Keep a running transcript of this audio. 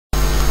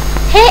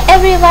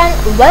everyone,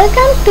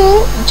 welcome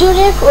to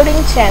Junior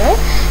Coding channel.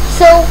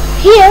 So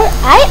here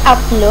I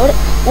upload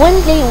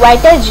only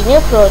Vital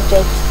Junior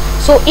projects.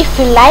 So if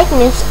you like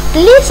this,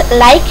 please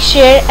like,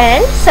 share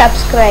and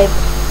subscribe.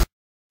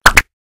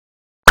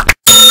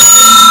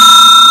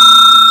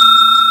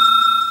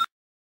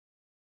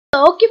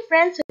 Okay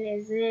friends, what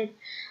is it?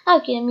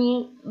 Okay,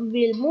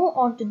 we'll move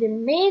on to the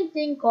main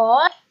thing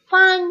called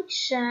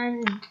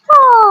function.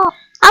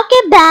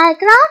 Okay,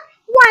 background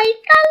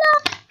white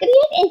color,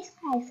 create edge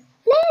price,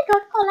 play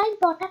dot collide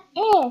bottom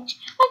edge.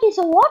 Okay,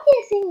 so what we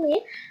are seeing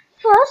is,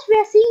 first we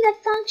are seeing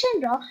that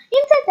function draw.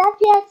 Inside that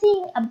we are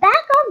seeing a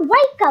background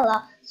white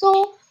color. So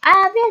we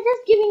are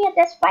just giving it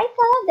as white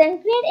color.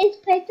 Then create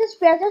edge prices.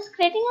 We are just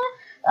creating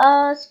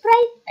a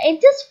sprite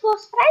edges for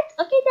sprites.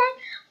 Okay, then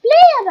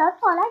player dot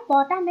collide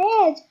bottom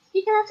edge.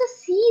 You can also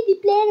see the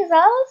player is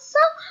also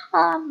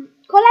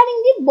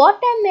colliding the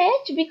bottom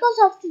edge because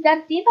of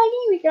that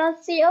debugging. We can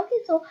say, okay,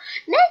 so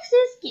next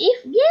is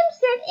if game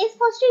state is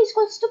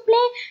equals to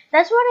play.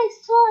 That's what I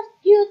saw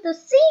you to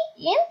see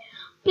in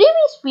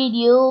previous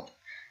video.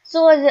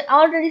 So as I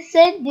already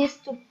said this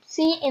to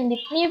see in the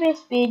previous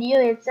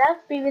video itself,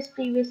 previous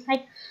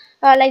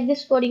like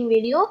this coding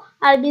video,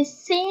 I'll be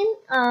saying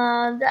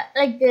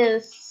like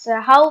this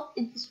how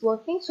it is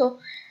working. So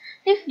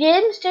if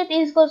game state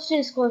is equals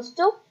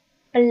to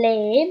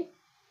play,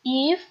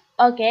 if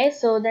okay,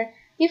 so that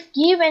if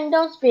give end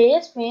of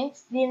space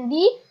means then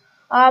the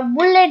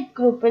bullet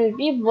group will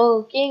be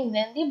working,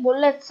 then the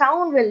bullet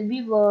sound will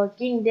be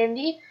working, then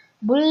the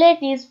bullet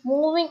is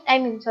moving,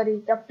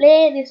 the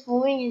player is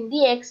moving in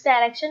the x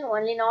direction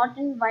only, not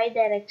in y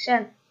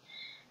direction.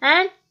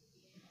 And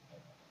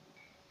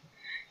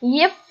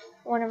if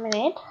one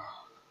minute,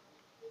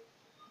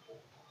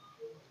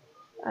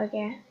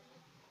 okay,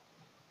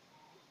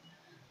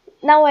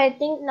 now I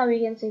think now we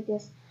can say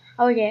this.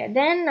 Okay,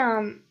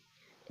 then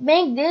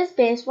make this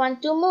base one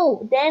to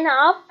move. Then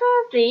after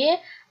the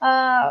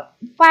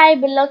 5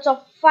 bullets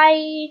of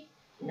 5,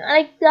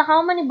 like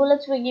how many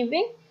bullets we're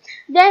giving,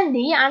 then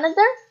the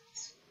another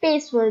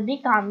space will be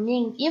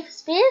coming. If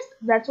space,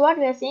 that's what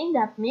we are saying,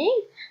 that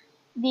means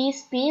the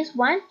space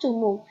one to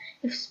move.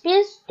 If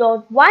space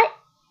dot y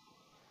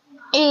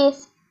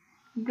is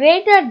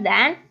greater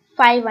than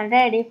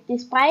 500, if the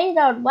space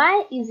dot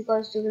y is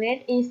equals to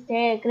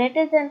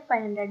greater than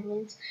 500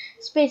 means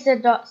space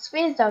dot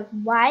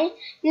y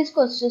is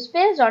equals to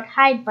space dot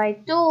height by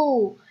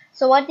 2.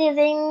 So what is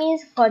saying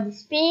means for the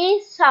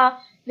space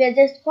we are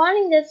just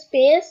calling the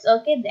space.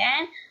 Okay,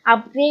 then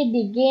upgrade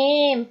the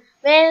game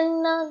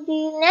when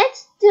the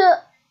next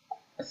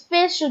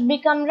space should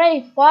become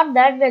right. For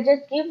that we are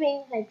just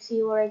giving, like,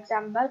 see for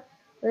example,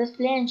 let's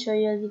play and show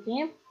you the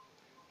game.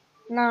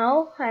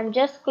 Now I'm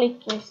just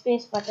clicking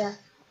space button.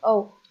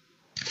 Oh,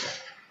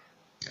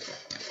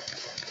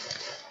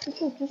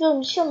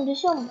 zoom.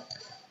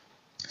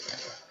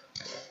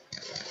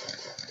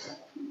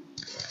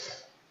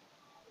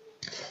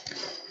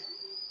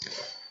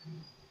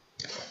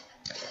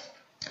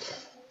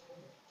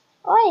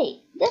 Oi,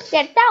 just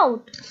get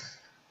out.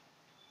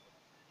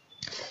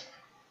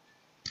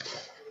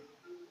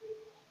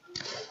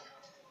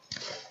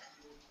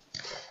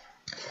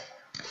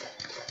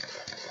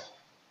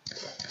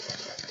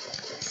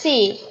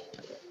 See,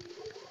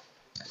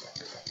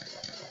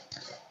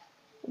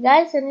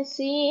 guys, can you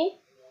see?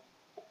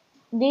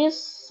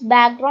 This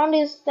background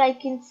is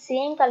like in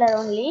same color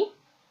only.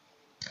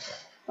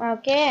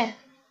 Okay.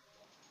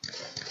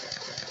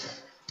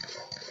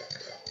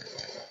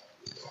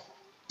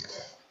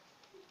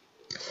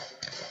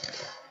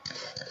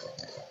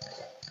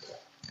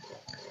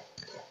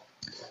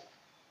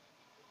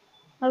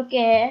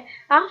 Okay.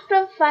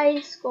 After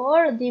 5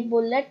 score, the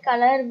bullet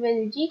color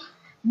will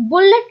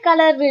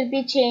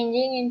be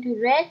changing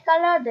into red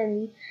color.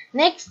 Then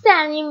next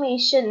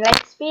animation,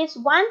 like space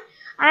 1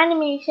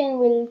 animation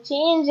will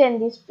change,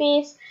 and the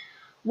space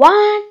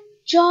 1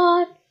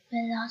 dot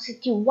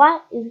velocity y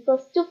is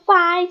equals to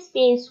 5,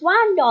 space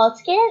 1 dot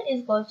scale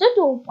is equals to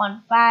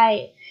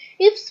 2.5.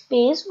 If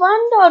space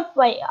 1 dot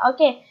y,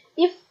 okay,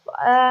 if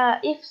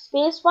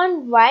space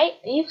 1 y,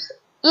 if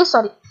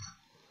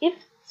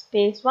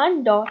space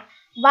 1 dot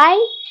y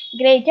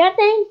greater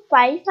than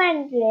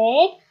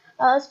 500,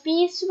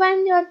 space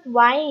 1 dot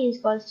y is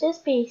equals to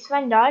space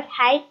 1 dot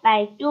height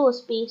by 2,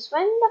 space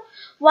 1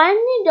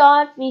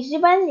 dot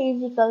visible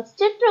is equals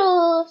to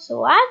true. So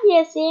what we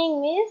are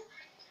saying is,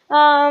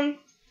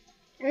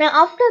 now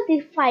after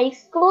the 5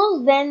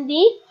 scores, then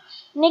the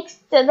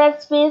next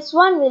that space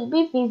 1 will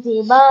be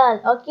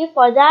visible. Okay,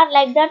 for that,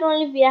 like that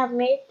only we have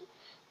made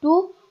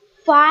to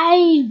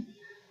 5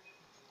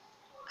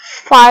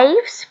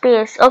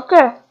 space.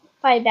 Okay,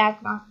 5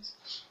 backgrounds.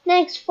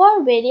 Next,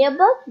 for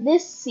variable,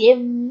 this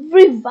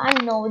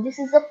everyone know, this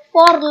is a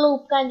for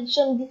loop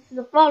condition, this is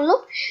a for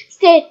loop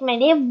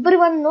statement,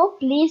 everyone know.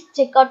 Please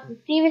check out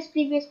previous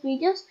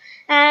videos,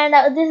 and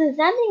this is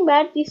nothing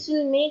but this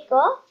will make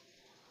a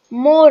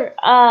more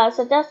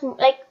such as,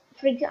 like,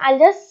 for example, I'll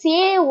just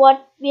say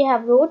what we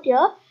have wrote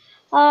here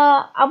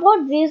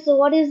about this.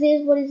 What is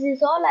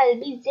this all I'll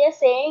be just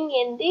saying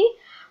in the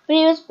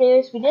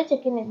previous video,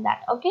 check in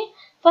that. Okay,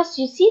 first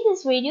you see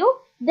this video,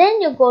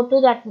 then you go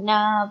to that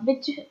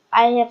which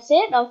I have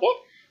said. Okay,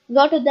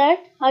 go to that.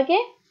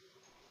 Okay,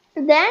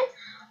 then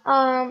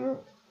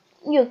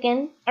you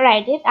can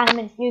write it. I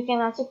mean, you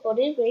can also put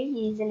it very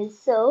easily.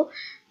 So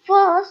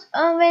first,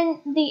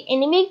 when the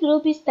enemy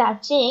group is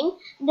touching,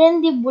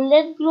 then the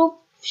bullet group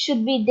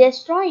should be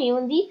destroyed.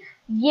 Even the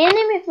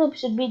enemy group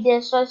should be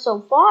destroyed.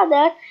 So for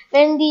that,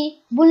 when the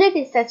bullet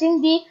is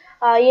touching the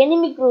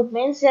enemy group,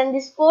 means then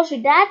the score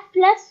should add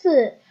plus.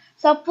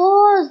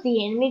 Suppose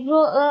the enemy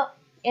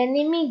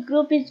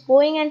group is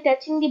going and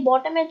touching the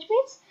bottom edge,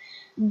 means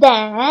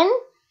then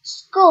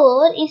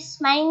score is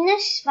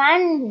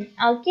 -1.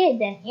 Okay,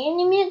 then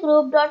enemy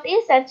group dot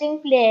is searching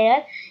player,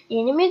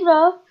 enemy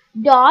group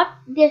dot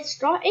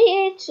destroy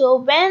it. So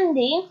when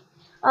the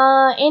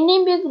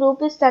enemy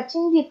group is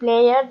touching the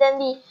player, then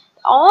the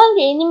all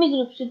the enemy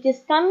groups which is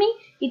coming,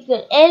 it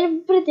will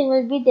everything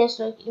will be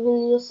destroyed.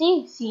 Will you see?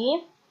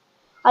 See,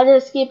 I'll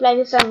just keep like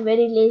this. I'm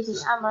very lazy.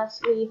 I must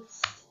sleep.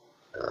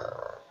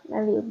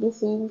 I will be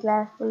seeing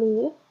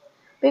classfully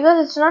because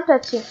it's not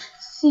touching.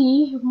 See,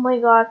 oh my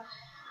god.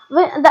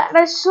 When that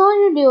I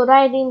showed you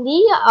right in the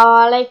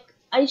like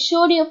I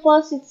showed you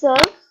first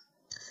itself.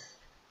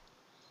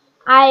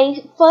 I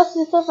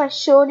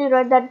showed you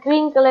right that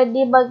green color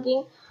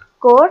debugging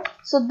code.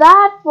 So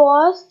that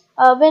was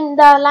when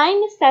the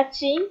line is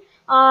touching,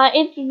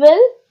 it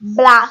will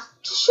blast.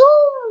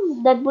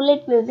 Shoo! That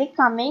bullet will be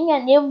coming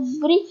and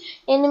every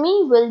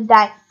enemy will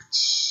die.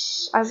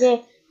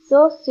 Okay.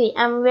 So see,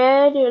 I'm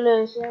very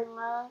losing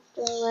my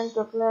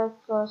to click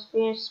for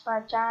space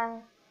per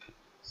chance.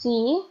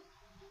 See.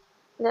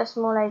 Just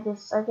more like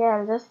this. Okay,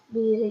 I'll just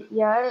be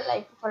here,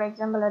 like for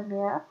example at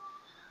here.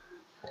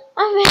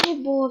 I'm very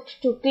bored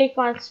to click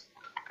on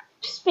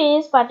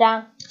space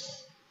button.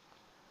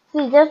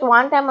 See, just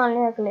one time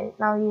only I click.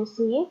 Now you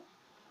see.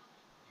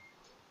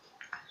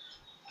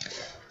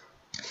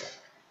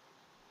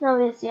 Now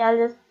you see, I'll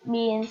just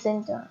be in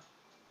center.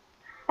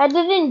 I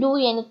didn't do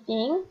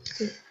anything.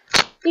 See,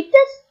 it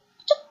is.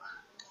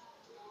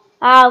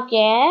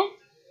 Okay.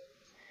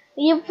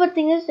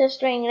 Everything is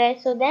destroying, right?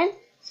 So then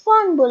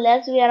spawn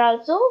bullets, we are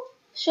also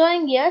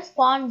showing here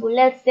spawn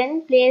bullets.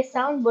 Then play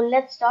sound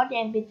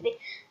bullets.mp3.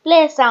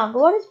 Play sound.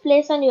 What is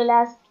play sound, you'll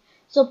ask?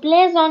 So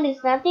play sound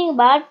is nothing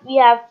but we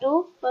have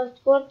to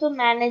first go to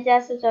manage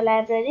assets or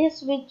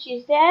libraries, which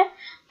is there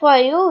for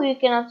you. You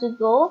can also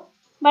go,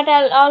 but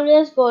I'll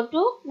always go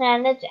to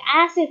manage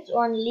assets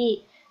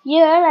only.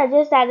 Here I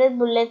just added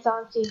bullet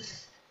sound. See,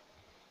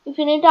 if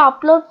you need to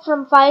upload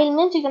from file,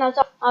 means you can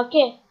also.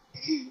 Okay.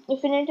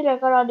 If you need to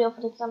record audio,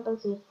 for example,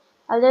 see,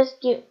 I'll just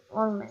give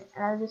 1 minute.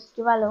 I'll just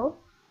give hello.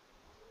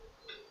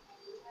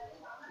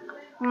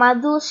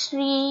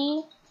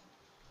 Madhushree,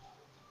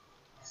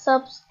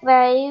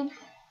 subscribe,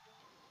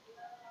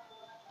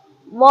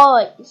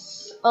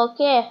 voice.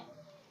 Okay.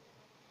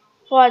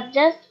 For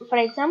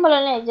example,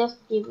 only I just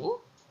give you.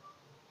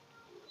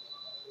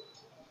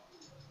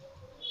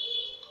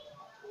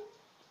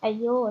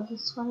 Ayo,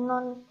 this one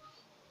on.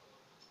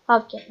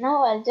 Okay,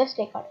 now I'll just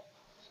record it.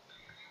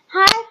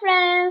 Hi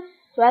friends,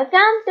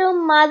 welcome to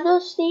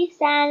Madhushree's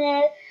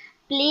channel.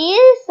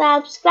 Please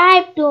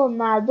subscribe to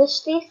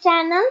Madhushree's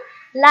channel,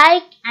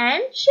 like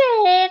and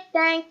share.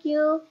 Thank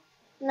you.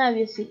 Now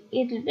you see,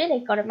 it will be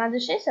recorded.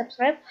 Madhushree,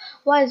 subscribe.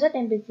 Voice what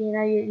MP3.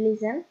 Now you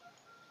listen.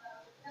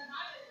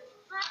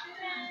 Hi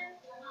friends,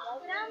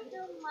 welcome to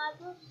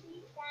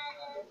Madhushree's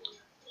channel.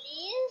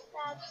 Please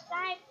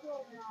subscribe to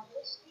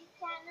Madhushree's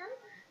channel,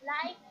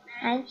 like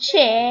and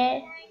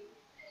share.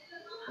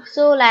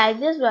 So like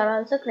this, we are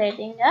also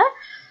creating a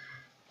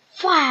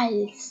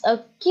files.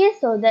 Okay,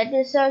 so that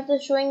is also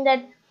showing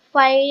that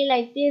file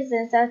like this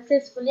is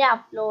successfully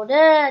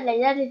uploaded, like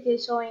that it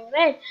is showing,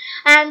 right?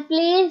 And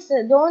please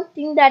don't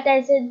think that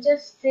I said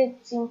just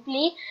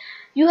simply.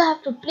 You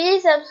have to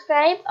please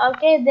subscribe.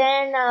 Okay,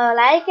 then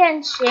like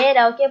and share.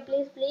 Okay,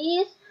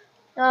 please.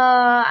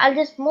 I'll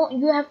just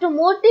you have to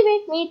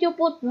motivate me to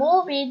put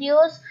more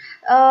videos.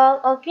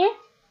 Okay.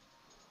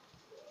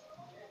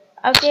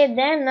 Okay,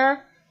 then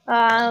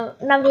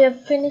now we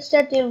have finished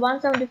it till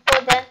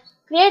 174. Then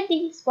create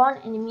the spawn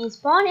enemy.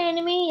 Spawn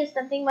enemy is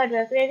something but we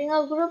are creating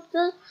a group,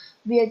 so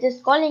we are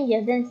just calling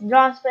here. Then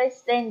draw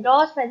space. Then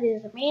draw space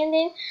is the main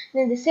thing.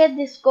 Then they set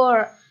the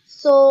score.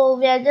 So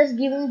we are just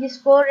giving the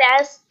score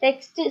as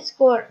text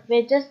score. We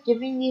are just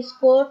giving the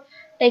score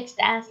text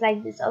as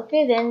like this.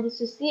 Okay, then this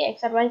is the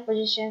x and y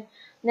position.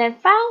 Then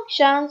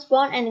function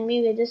spawn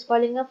enemy. We are just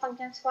calling a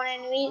function spawn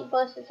enemy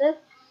first itself.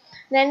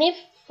 Then if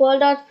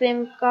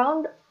full.frame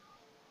count,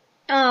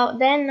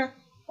 then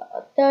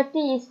 30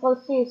 is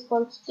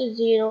equals to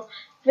 0.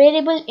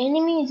 Variable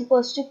enemy is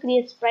equals to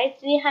create sprite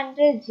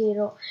 300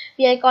 0.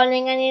 We are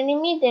calling an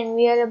enemy, then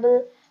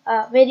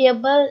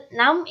variable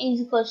num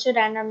is equals to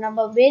random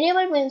number.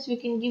 Variable means we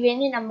can give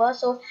any number,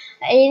 so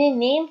any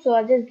name, so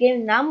I just give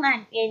num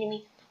and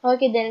enemy.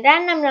 Okay, then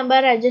random number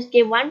I just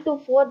give 1 to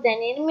 4. Then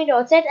enemy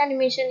dot set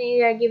animation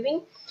we are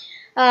giving.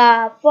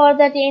 For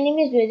that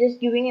enemies we are just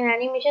giving an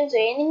animation, so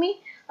enemy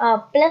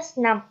plus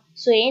num.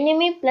 So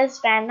enemy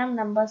plus random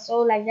number. So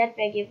like that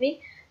we are giving.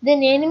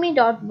 Then enemy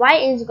dot y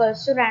is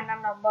equals to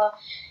random number.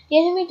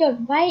 Enemy dot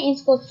y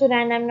is equals to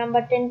random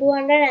number 10 to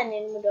 100 and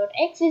enemy dot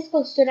x is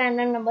equals to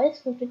random number is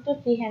 50 to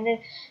 300.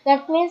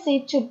 That means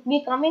it should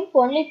be coming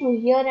only to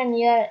here and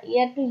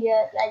here to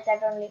here, like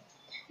that only.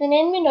 Then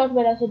enemy dot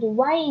velocity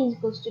y is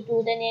equals to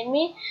 2. Then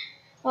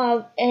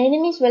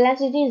enemy's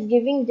velocity is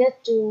giving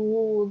just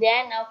 2.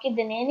 Then okay,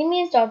 then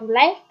enemy's dot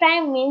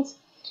lifetime means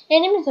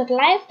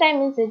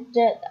it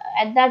just,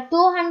 at that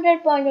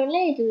 200 point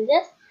only it will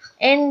just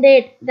end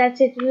it. That's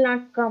it, will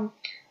not come.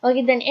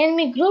 Okay, then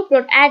enemy group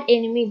dot add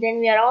enemy. Then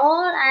we are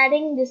all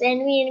adding this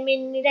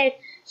enemy, right?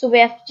 So we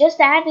have just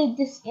added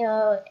this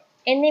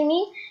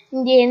enemy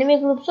in the enemy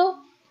group. So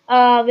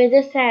we're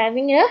just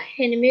having a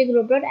enemy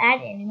group dot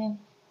add enemy.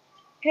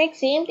 Like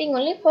same thing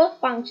only for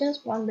function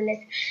spawn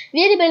bullets.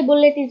 Variable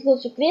bullet is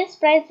goes to create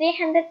price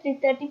 300,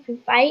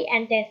 330, 5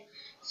 and 10.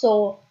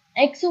 So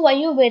x, y,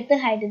 u, width,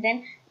 height.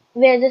 Then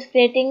we are just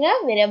creating a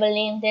variable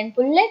name. Then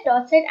bullet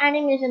dot set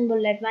animation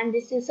bullet one.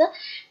 This is a,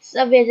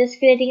 so we are just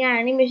creating an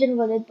animation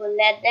for the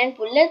bullet. Then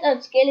bullet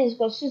dot scale is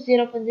equals to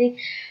 0.3.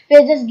 We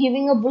are just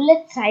giving a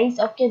bullet size.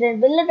 Okay, then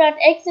bullet dot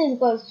x is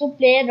equals to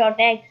player dot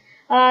x.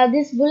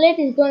 This bullet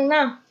is going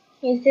now.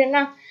 Is there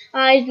now?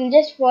 It will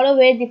just follow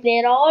where the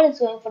player all is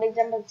going. For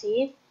example,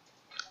 see,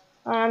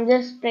 I'm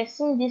just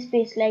pressing this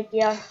space like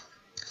here,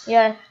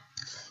 here.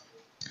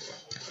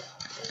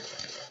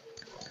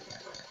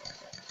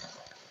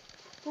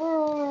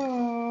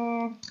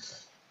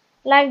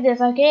 Like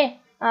this. Okay.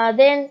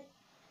 Then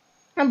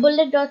a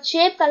bullet dot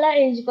shape color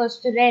is equals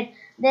to red.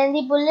 Then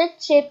the bullet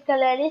shape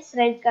color is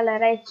red color,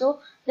 right? So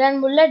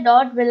then bullet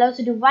dot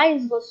velocity y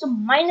is equals to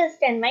minus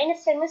 10.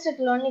 Minus 10 means it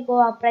will only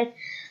go up, right?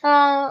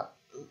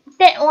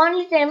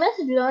 Only 10 means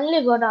it will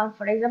only go down.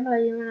 For example, I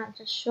will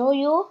just show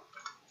you.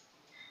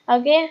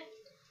 Okay,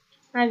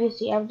 and you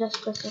see, I've just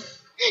pressed it.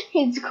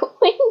 It's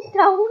going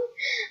down.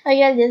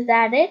 Okay, I'll just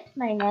add it.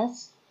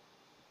 Minus.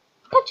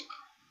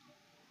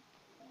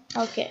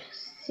 Okay,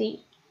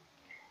 see.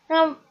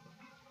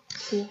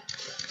 See.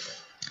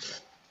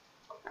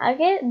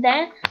 Okay,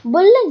 then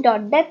bullet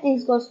dot depth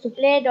is goes to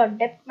play dot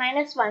depth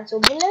minus 1. So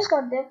bullet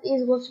dot depth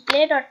is goes to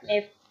play dot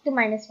depth to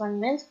minus 1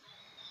 means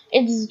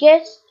it's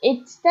just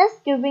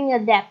giving a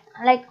depth.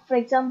 Like for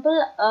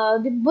example,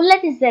 the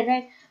bullet is there,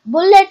 right?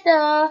 Bullet,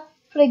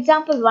 for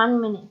example,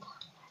 1 minute.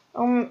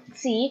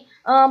 See,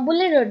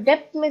 bullet or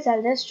depth means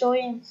I'll just show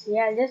you and see.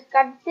 I'll just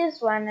cut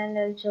this one and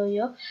I'll show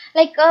you.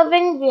 Like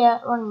when we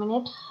are 1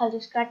 minute, I'll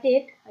just cut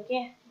it.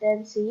 Okay,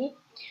 then see.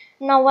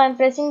 Now I'm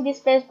pressing this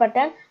place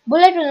button.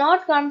 Bullet will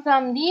not come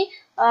from the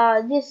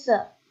this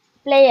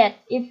player.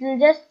 It will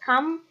just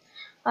come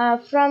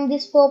from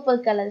this purple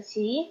color.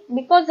 See,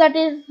 because that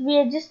is we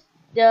are just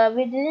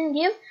we didn't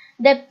give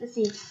depth.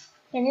 See,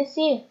 can you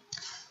see?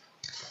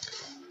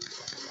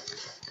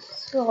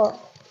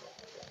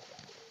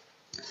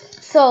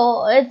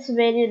 So it's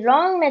very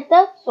wrong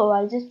method. So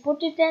I'll just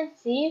put it and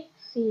see.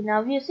 See,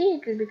 now you see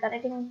it will be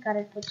correct in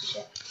correct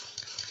position.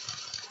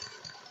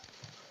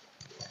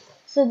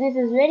 So this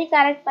is very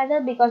correct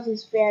method because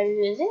we are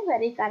using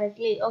very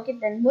correctly. Okay,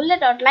 then bullet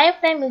dot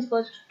lifetime is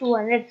goes to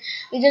 200.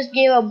 We just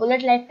gave a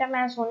bullet lifetime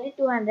as only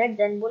 200.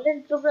 Then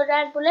bullet group dot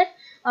add bullet.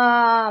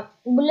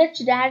 Bullet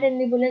should add in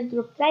the bullet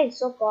group, right?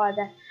 So for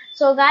that.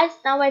 So guys,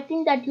 now I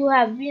think that you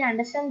have been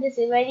understand this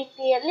very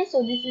clearly.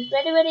 So this is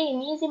very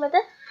easy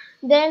method.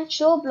 Then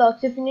show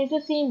blocks. If you need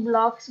to see in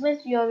blocks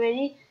means you are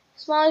very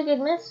small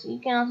kid means you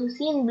can also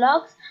see in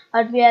blocks,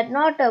 but we are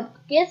not a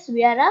kids,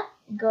 we are a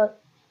girl.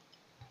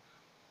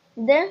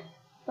 Then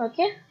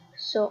okay,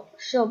 so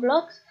show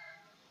blocks.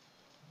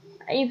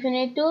 If you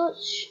need to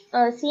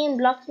see in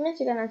blocks means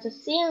you can also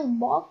see in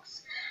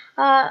box.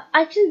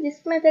 Actually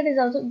this method is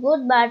also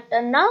good, but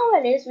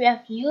nowadays we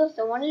have to use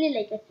only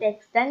like a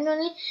text. Then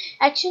only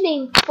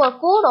actually for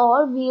code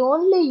or we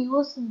only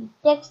use the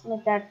text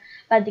method,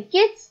 but the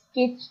kids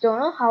don't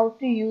know how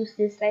to use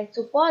this, right?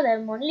 So for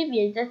them only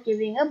we are just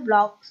giving a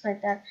blocks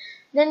method.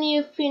 Then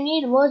if you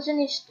need version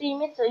history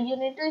means so you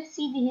need to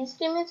see the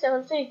history means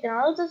also you can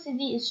also see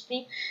the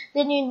history.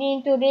 Then you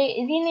need to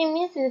rename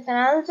means you can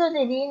also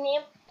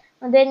rename.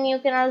 Then you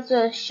can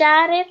also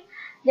share it.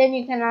 Then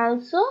you can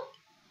also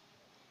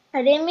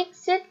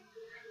remix it.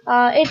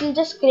 It will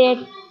just create.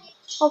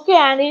 Okay,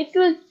 and it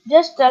will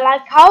just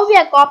like how we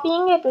are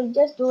copying it will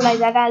just do like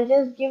that. I'll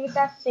just give it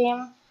a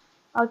same.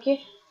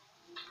 Okay,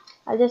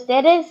 I'll just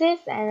erase this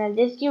and I'll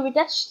just give it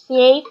a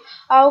save.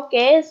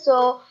 Okay,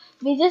 so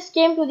we just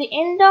came to the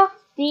end of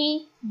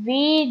the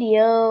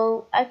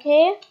video.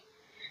 Okay,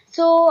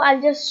 so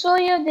I'll just show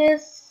you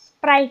this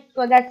sprite.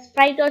 So that's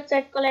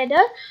sprite.set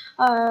collider.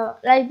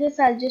 Like this,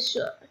 I'll just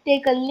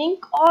take a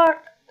link or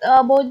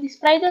about the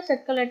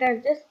sprite.set collider.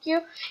 I'll just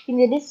give in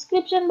the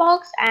description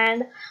box,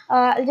 and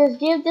I'll just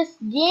give this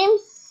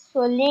games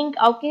so link.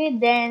 Okay,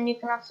 then you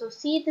can also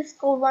see this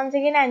code once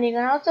again, and you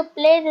can also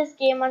play this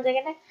game once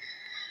again.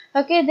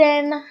 Okay,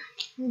 then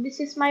this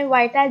is my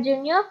Vita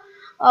Junior.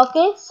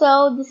 Okay,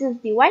 so this is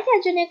the white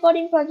agenda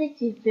coding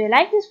project. If you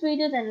like this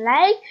video, then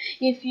like.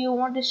 If you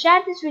want to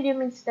share this video,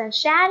 means then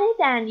share it.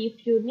 And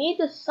if you need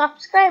to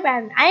subscribe,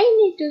 and I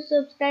need to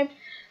subscribe,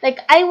 like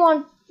I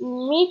want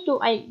me to,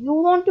 you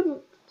want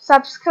to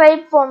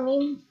subscribe for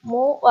me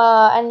more,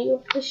 and you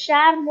have to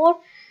share more.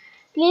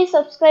 Please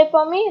subscribe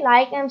for me,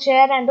 like and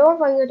share, and don't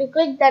forget to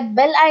click that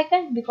bell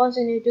icon because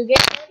you need to get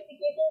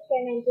notifications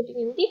when I'm putting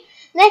in the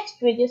next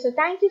video. So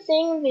thank you,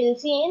 saying we'll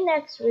see you in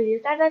next video.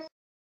 Tata.